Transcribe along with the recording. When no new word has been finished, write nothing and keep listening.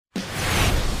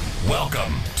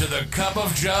Welcome to the Cup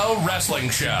of Joe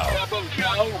Wrestling Show. Cup of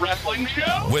Joe Wrestling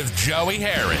Show? With Joey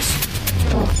Harris.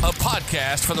 A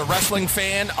podcast for the wrestling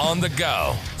fan on the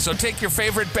go. So take your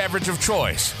favorite beverage of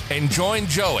choice and join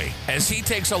Joey as he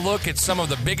takes a look at some of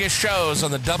the biggest shows on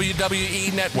the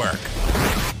WWE Network.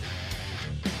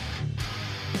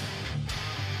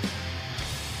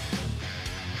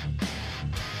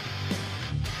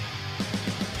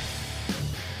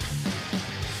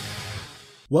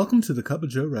 Welcome to the Cup of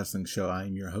Joe Wrestling Show. I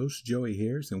am your host, Joey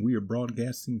Harris, and we are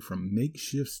broadcasting from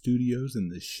makeshift studios in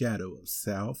the shadow of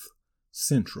South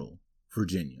Central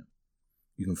Virginia.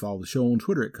 You can follow the show on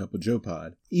Twitter at Cup of Joe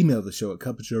Pod. Email the show at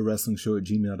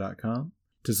cupofjoewrestlingshow@gmail.com.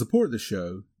 To support the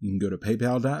show, you can go to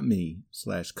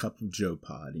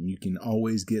paypal.me/cupofjoepod, and you can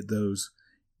always get those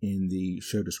in the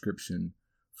show description,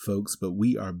 folks. But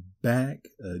we are back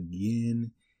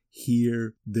again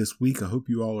here this week. I hope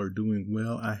you all are doing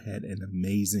well. I had an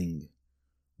amazing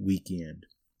weekend.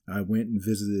 I went and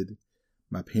visited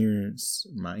my parents,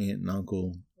 my aunt and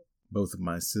uncle, both of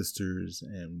my sisters,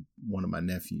 and one of my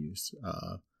nephews.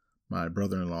 My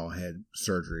brother-in-law had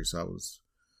surgery, so I was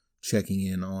checking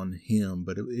in on him.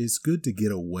 But it's good to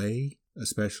get away,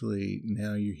 especially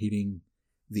now you're hitting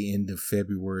the end of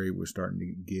February. We're starting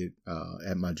to get,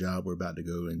 at my job, we're about to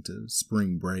go into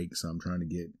spring break, so I'm trying to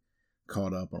get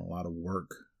caught up on a lot of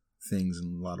work things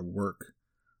and a lot of work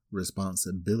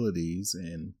responsibilities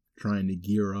and trying to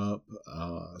gear up.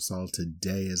 I saw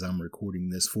today as I'm recording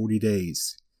this 40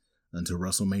 days until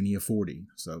WrestleMania 40.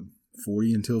 So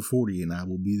 40 until 40, and I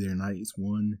will be there nights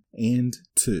 1 and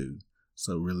 2.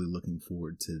 So really looking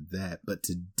forward to that. But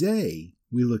today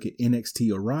we look at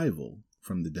NXT Arrival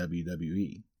from the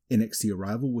WWE. NXT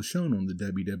Arrival was shown on the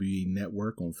WWE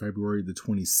Network on February the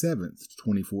 27th,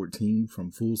 2014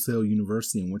 from Full Sail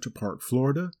University in Winter Park,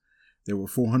 Florida. There were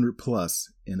 400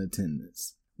 plus in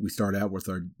attendance. We start out with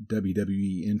our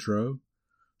WWE intro.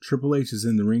 Triple H is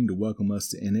in the ring to welcome us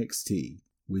to NXT.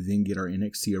 We then get our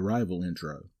NXT Arrival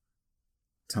intro.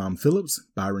 Tom Phillips,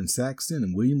 Byron Saxton,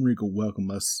 and William Regal welcome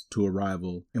us to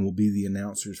Arrival and will be the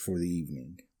announcers for the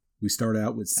evening. We start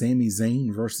out with Sami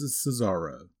Zayn versus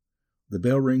Cesaro. The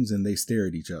bell rings and they stare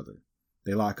at each other.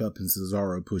 They lock up and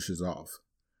Cesaro pushes off.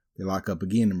 They lock up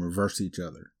again and reverse each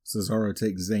other. Cesaro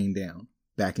takes Zayn down.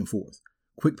 Back and forth.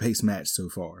 Quick pace match so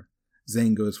far.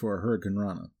 Zayn goes for a Hurricane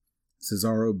Rana.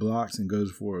 Cesaro blocks and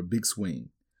goes for a big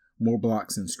swing. More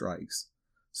blocks and strikes.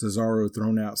 Cesaro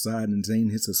thrown outside and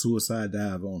Zayn hits a suicide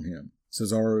dive on him.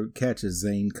 Cesaro catches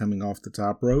Zayn coming off the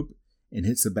top rope and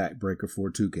hits a backbreaker for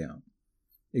a 2 count.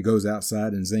 It goes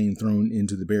outside and Zayn thrown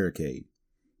into the barricade.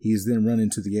 He is then run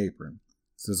into the apron.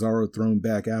 Cesaro thrown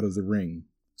back out of the ring.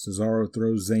 Cesaro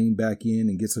throws Zayn back in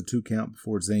and gets a 2 count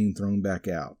before Zayn thrown back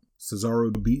out.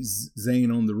 Cesaro beats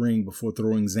Zayn on the ring before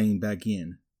throwing Zayn back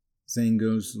in. Zayn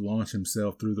goes to launch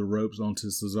himself through the ropes onto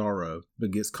Cesaro, but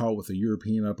gets caught with a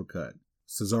European uppercut.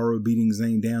 Cesaro beating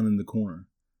Zayn down in the corner.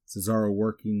 Cesaro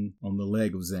working on the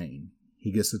leg of Zayn.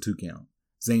 He gets a 2 count.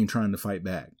 Zayn trying to fight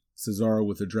back. Cesaro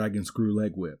with a dragon screw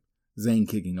leg whip. Zayn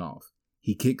kicking off.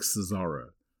 He kicks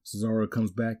Cesaro. Cesaro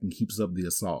comes back and keeps up the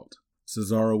assault.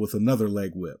 Cesaro with another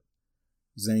leg whip.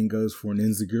 Zayn goes for an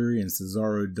enziguri and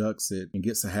Cesaro ducks it and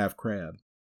gets a half crab.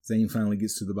 Zayn finally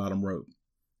gets to the bottom rope.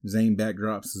 Zayn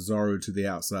backdrops Cesaro to the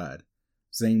outside.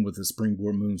 Zayn with a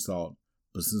springboard moonsault,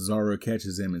 but Cesaro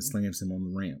catches him and slams him on the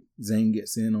ramp. Zayn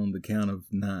gets in on the count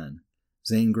of 9.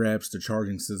 Zayn grabs the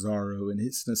charging Cesaro and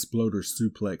hits an exploder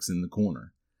suplex in the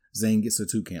corner. Zayn gets a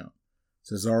 2 count.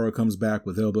 Cesaro comes back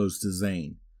with elbows to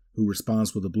Zayn, who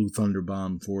responds with a Blue Thunder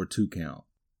Bomb for a 2 count.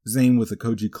 Zayn with a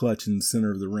Koji clutch in the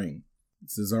center of the ring.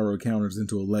 Cesaro counters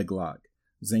into a leg lock.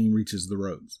 Zayn reaches the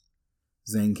ropes.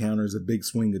 Zayn counters a big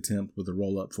swing attempt with a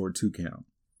roll-up for a 2 count.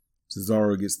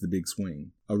 Cesaro gets the big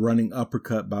swing. A running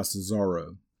uppercut by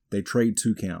Cesaro. They trade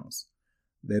 2 counts.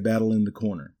 They battle in the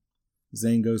corner.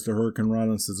 Zayn goes to Hurricane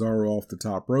Rana Cesaro off the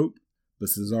top rope, but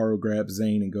Cesaro grabs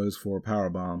Zayn and goes for a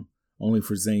powerbomb, only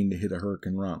for Zayn to hit a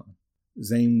Hurricane Rana.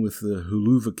 Zayn with the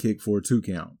Huluva kick for a 2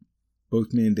 count.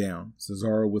 Both men down.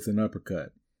 Cesaro with an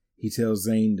uppercut. He tells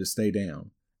Zayn to stay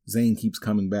down. Zayn keeps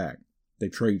coming back. They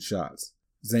trade shots.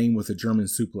 Zayn with a German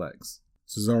suplex.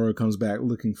 Cesaro comes back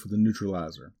looking for the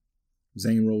neutralizer.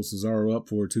 Zayn rolls Cesaro up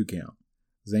for a 2 count.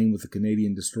 Zayn with a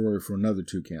Canadian Destroyer for another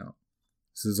 2 count.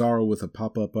 Cesaro with a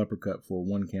pop-up uppercut for a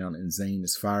 1 count, and Zayn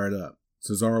is fired up.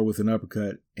 Cesaro with an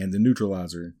uppercut and the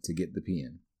neutralizer to get the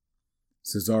pin.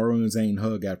 Cesaro and Zayn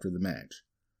hug after the match.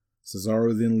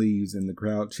 Cesaro then leaves and the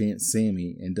crowd chants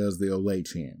Sammy and does the Olay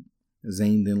chant.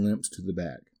 Zayn then limps to the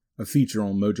back. A feature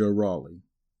on Mojo Rawley.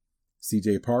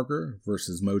 CJ Parker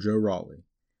versus Mojo Rawley.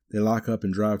 They lock up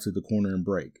and drive to the corner and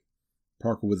break.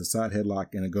 Parker with a side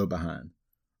headlock and a go-behind.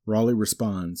 Raleigh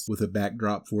responds with a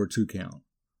backdrop for a 2 count.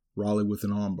 Raleigh with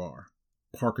an armbar.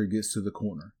 Parker gets to the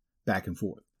corner. Back and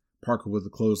forth. Parker with a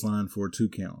clothesline for a 2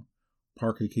 count.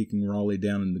 Parker kicking Raleigh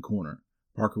down in the corner.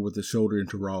 Parker with a shoulder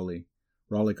into Raleigh.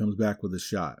 Raleigh comes back with a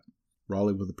shot.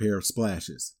 Raleigh with a pair of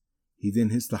splashes. He then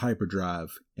hits the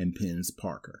hyperdrive and pins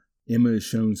Parker. Emma is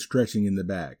shown stretching in the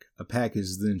back. A package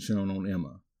is then shown on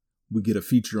Emma. We get a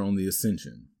feature on the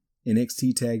Ascension.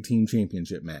 NXT Tag Team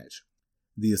Championship match.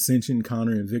 The Ascension,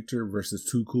 Connor and Victor versus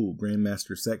Too Cool,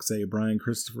 Grandmaster Sexay, Brian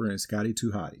Christopher, and Scotty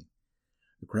 2 Hotty.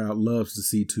 The crowd loves to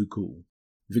see Too Cool.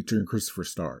 Victor and Christopher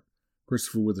start.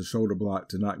 Christopher with a shoulder block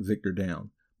to knock Victor down,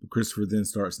 but Christopher then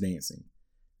starts dancing.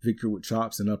 Victor with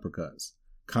chops and uppercuts.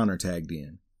 Connor tagged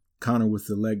in. Connor with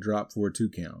the leg drop for a 2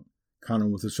 count. Connor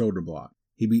with a shoulder block.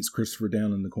 He beats Christopher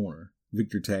down in the corner.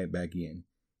 Victor tagged back in.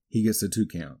 He gets a 2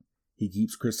 count. He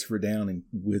keeps Christopher down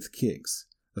with kicks.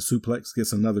 A suplex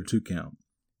gets another 2 count.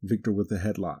 Victor with a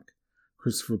headlock.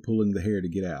 Christopher pulling the hair to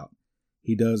get out.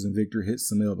 He does, and Victor hits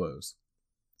some elbows.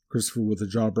 Christopher with a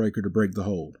jawbreaker to break the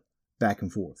hold. Back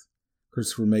and forth.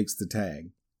 Christopher makes the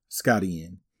tag. Scotty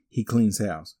in. He cleans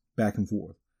house. Back and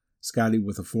forth. Scotty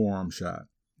with a forearm shot.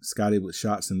 Scotty with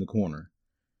shots in the corner.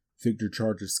 Victor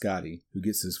charges Scotty, who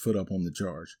gets his foot up on the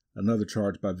charge. Another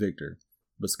charge by Victor,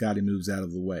 but Scotty moves out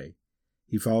of the way.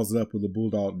 He follows it up with a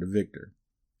bulldog to Victor.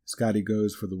 Scotty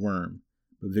goes for the worm,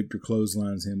 but Victor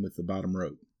clotheslines him with the bottom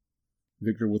rope.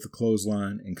 Victor with a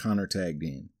clothesline and Connor tagged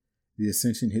in. The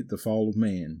Ascension hit the fall of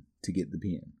man to get the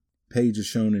pin. Paige is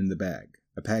shown in the back.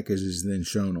 A package is then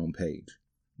shown on Paige.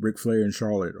 Ric Flair and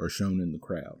Charlotte are shown in the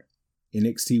crowd.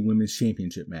 NXT Women's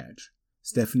Championship match.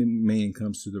 Stephanie McMahon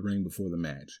comes to the ring before the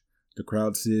match. The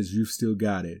crowd says, "You've still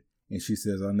got it," and she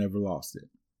says, "I never lost it."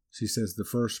 She says the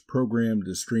first program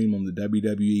to stream on the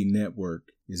WWE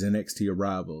Network is NXT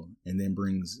Arrival, and then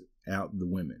brings out the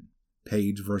women.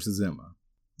 Paige versus Emma.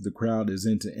 The crowd is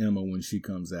into Emma when she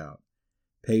comes out.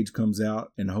 Paige comes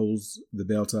out and holds the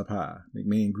belt up high.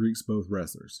 McMahon greets both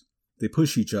wrestlers. They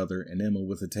push each other, and Emma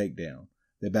with a takedown.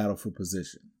 They battle for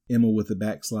position. Emma with a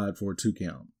backslide for a 2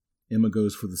 count. Emma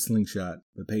goes for the slingshot,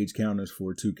 but Paige counters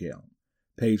for a 2 count.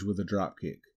 Paige with a drop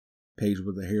kick. Paige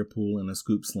with a hair pull and a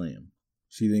scoop slam.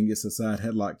 She then gets a side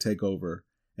headlock takeover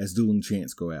as dueling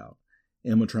chants go out.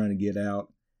 Emma trying to get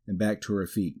out and back to her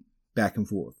feet. Back and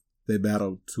forth. They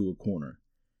battle to a corner.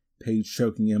 Paige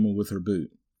choking Emma with her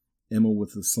boot. Emma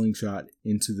with a slingshot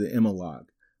into the Emma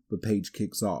lock, but Paige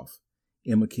kicks off.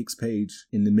 Emma kicks Paige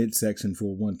in the midsection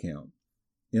for a 1 count.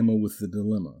 Emma with the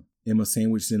dilemma. Emma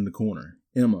sandwiched in the corner.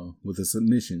 Emma with a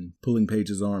submission, pulling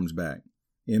Paige's arms back.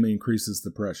 Emma increases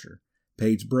the pressure.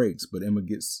 Paige breaks, but Emma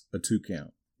gets a 2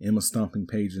 count. Emma stomping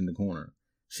Paige in the corner.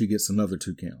 She gets another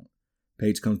 2 count.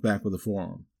 Paige comes back with a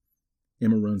forearm.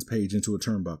 Emma runs Paige into a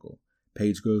turnbuckle.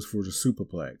 Paige goes for the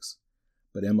superplex,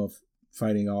 but Emma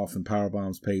fighting off and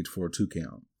powerbombs Paige for a 2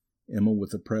 count. Emma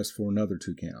with a press for another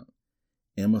 2 count.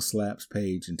 Emma slaps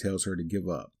Paige and tells her to give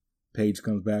up. Paige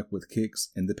comes back with kicks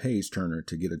and the Paige turner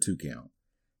to get a 2 count.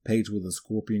 Paige with a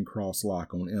scorpion cross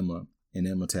lock on Emma, and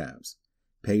Emma taps.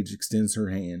 Paige extends her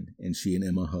hand, and she and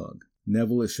Emma hug.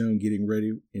 Neville is shown getting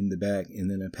ready in the back, and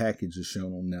then a package is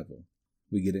shown on Neville.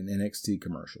 We get an NXT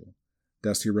commercial.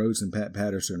 Dusty Rhodes and Pat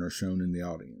Patterson are shown in the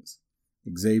audience.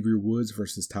 Xavier Woods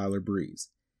versus Tyler Breeze.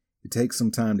 It takes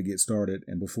some time to get started,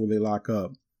 and before they lock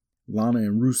up, Lana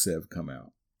and Rusev come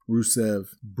out. Rusev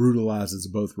brutalizes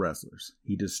both wrestlers.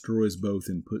 He destroys both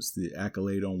and puts the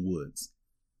accolade on Woods.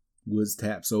 Woods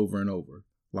taps over and over.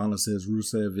 Lana says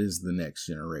Rusev is the next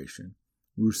generation.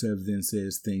 Rusev then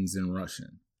says things in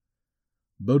Russian.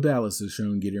 Bo Dallas is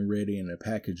shown getting ready, and a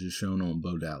package is shown on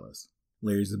Bo Dallas.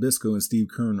 Larry Zbyszko and Steve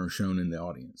Keirn are shown in the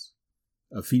audience.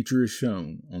 A feature is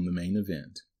shown on the main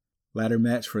event. Ladder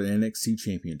match for the NXT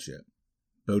Championship.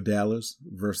 Bo Dallas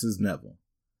versus Neville.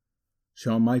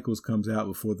 Shawn Michaels comes out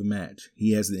before the match.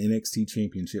 He has the NXT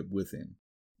Championship with him.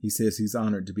 He says he's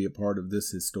honored to be a part of this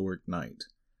historic night.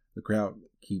 The crowd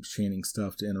keeps chanting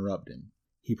stuff to interrupt him.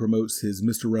 He promotes his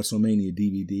Mr. WrestleMania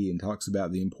DVD and talks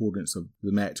about the importance of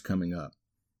the match coming up.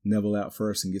 Neville out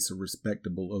first and gets a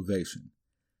respectable ovation.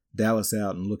 Dallas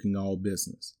out and looking all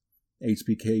business.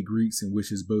 HBK greets and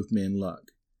wishes both men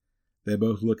luck. They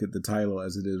both look at the title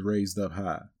as it is raised up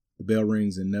high. The bell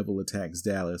rings and Neville attacks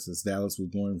Dallas as Dallas was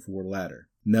going for a ladder.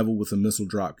 Neville with a missile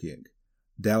dropkick.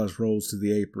 Dallas rolls to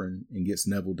the apron and gets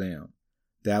Neville down.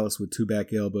 Dallas with 2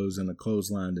 back elbows and a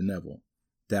clothesline to Neville.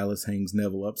 Dallas hangs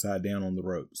Neville upside down on the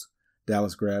ropes.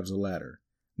 Dallas grabs a ladder.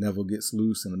 Neville gets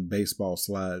loose and a baseball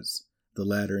slides the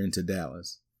ladder into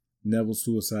Dallas. Neville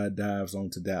suicide dives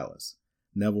onto Dallas.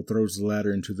 Neville throws the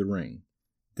ladder into the ring.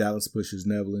 Dallas pushes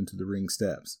Neville into the ring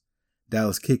steps.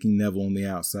 Dallas kicking Neville on the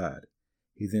outside.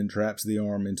 He then traps the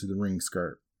arm into the ring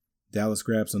skirt. Dallas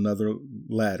grabs another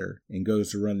ladder and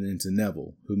goes to run it into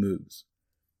Neville, who moves.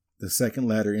 The second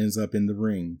ladder ends up in the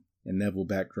ring, and Neville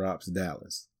backdrops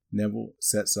Dallas. Neville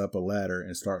sets up a ladder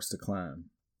and starts to climb.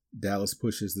 Dallas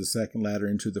pushes the second ladder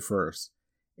into the first,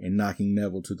 and knocking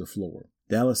Neville to the floor.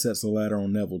 Dallas sets the ladder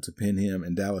on Neville to pin him,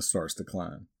 and Dallas starts to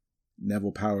climb.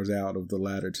 Neville powers out of the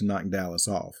ladder to knock Dallas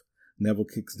off. Neville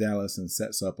kicks Dallas and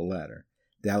sets up a ladder.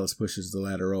 Dallas pushes the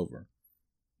ladder over.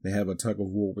 They have a tug of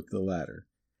war with the ladder.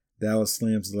 Dallas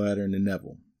slams the ladder into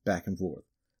Neville, back and forth.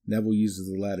 Neville uses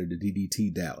the ladder to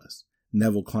DDT Dallas.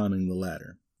 Neville climbing the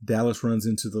ladder. Dallas runs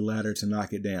into the ladder to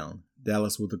knock it down.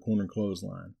 Dallas with a corner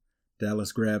clothesline.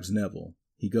 Dallas grabs Neville.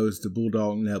 He goes to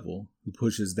Bulldog Neville, who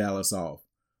pushes Dallas off.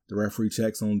 The referee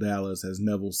checks on Dallas as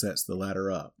Neville sets the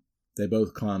ladder up. They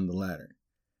both climb the ladder.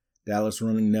 Dallas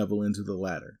running Neville into the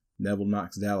ladder. Neville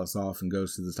knocks Dallas off and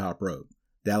goes to the top rope.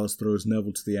 Dallas throws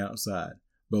Neville to the outside.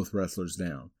 Both wrestlers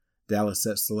down. Dallas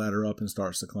sets the ladder up and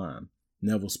starts to climb.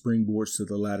 Neville springboards to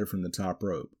the ladder from the top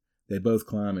rope. They both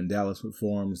climb, and Dallas with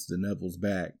forearms to Neville's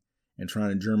back and trying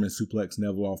to German suplex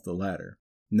Neville off the ladder.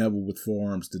 Neville with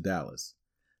forearms to Dallas.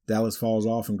 Dallas falls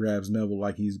off and grabs Neville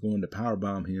like he's going to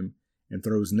powerbomb him and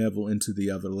throws Neville into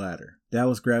the other ladder.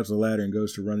 Dallas grabs the ladder and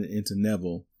goes to run it into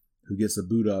Neville, who gets a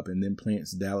boot up and then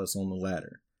plants Dallas on the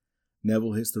ladder.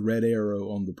 Neville hits the red arrow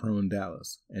on the prone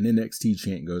Dallas. An NXT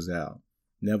chant goes out.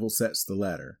 Neville sets the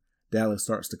ladder. Dallas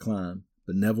starts to climb,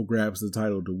 but Neville grabs the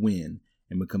title to win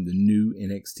and become the new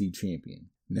NXT champion.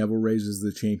 Neville raises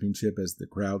the championship as the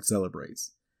crowd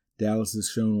celebrates. Dallas is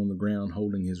shown on the ground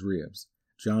holding his ribs.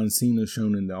 John Cena is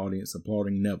shown in the audience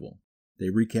applauding Neville. They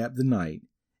recap the night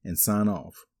and sign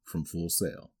off from Full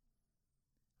Sail.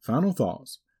 Final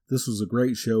thoughts. This was a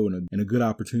great show and a good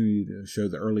opportunity to show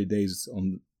the early days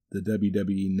on the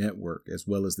WWE Network as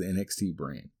well as the NXT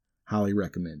brand. Highly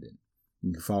recommended.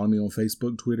 You can follow me on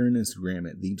Facebook, Twitter, and Instagram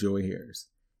at TheJoeyHarris.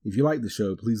 If you like the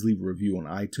show, please leave a review on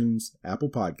iTunes, Apple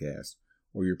Podcasts,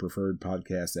 or your preferred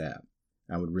podcast app.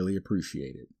 I would really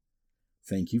appreciate it.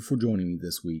 Thank you for joining me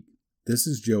this week. This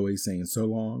is Joey saying so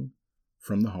long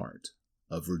from the heart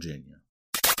of Virginia.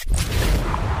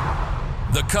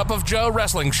 The Cup of Joe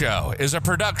Wrestling Show is a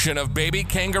production of Baby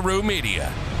Kangaroo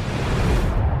Media.